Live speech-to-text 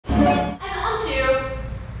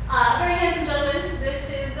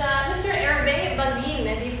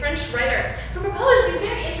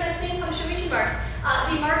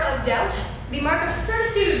of doubt, the mark of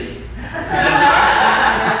certitude,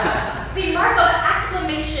 the mark of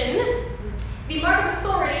acclamation, the mark of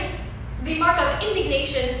authority, the mark of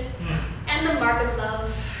indignation, and the mark of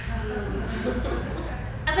love.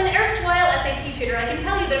 As an erstwhile SAT tutor, I can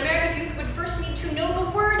tell you that America's youth would first need to know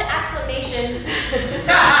the word acclamation before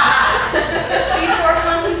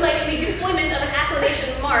contemplating the deployment of an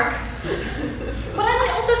acclamation mark. But I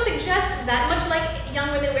might also suggest that, much like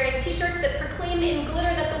young women wearing t-shirts that proclaim in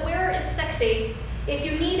glitter that the wearer is sexy, if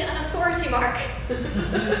you need an authority mark,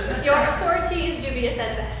 your authority is dubious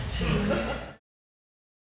at best.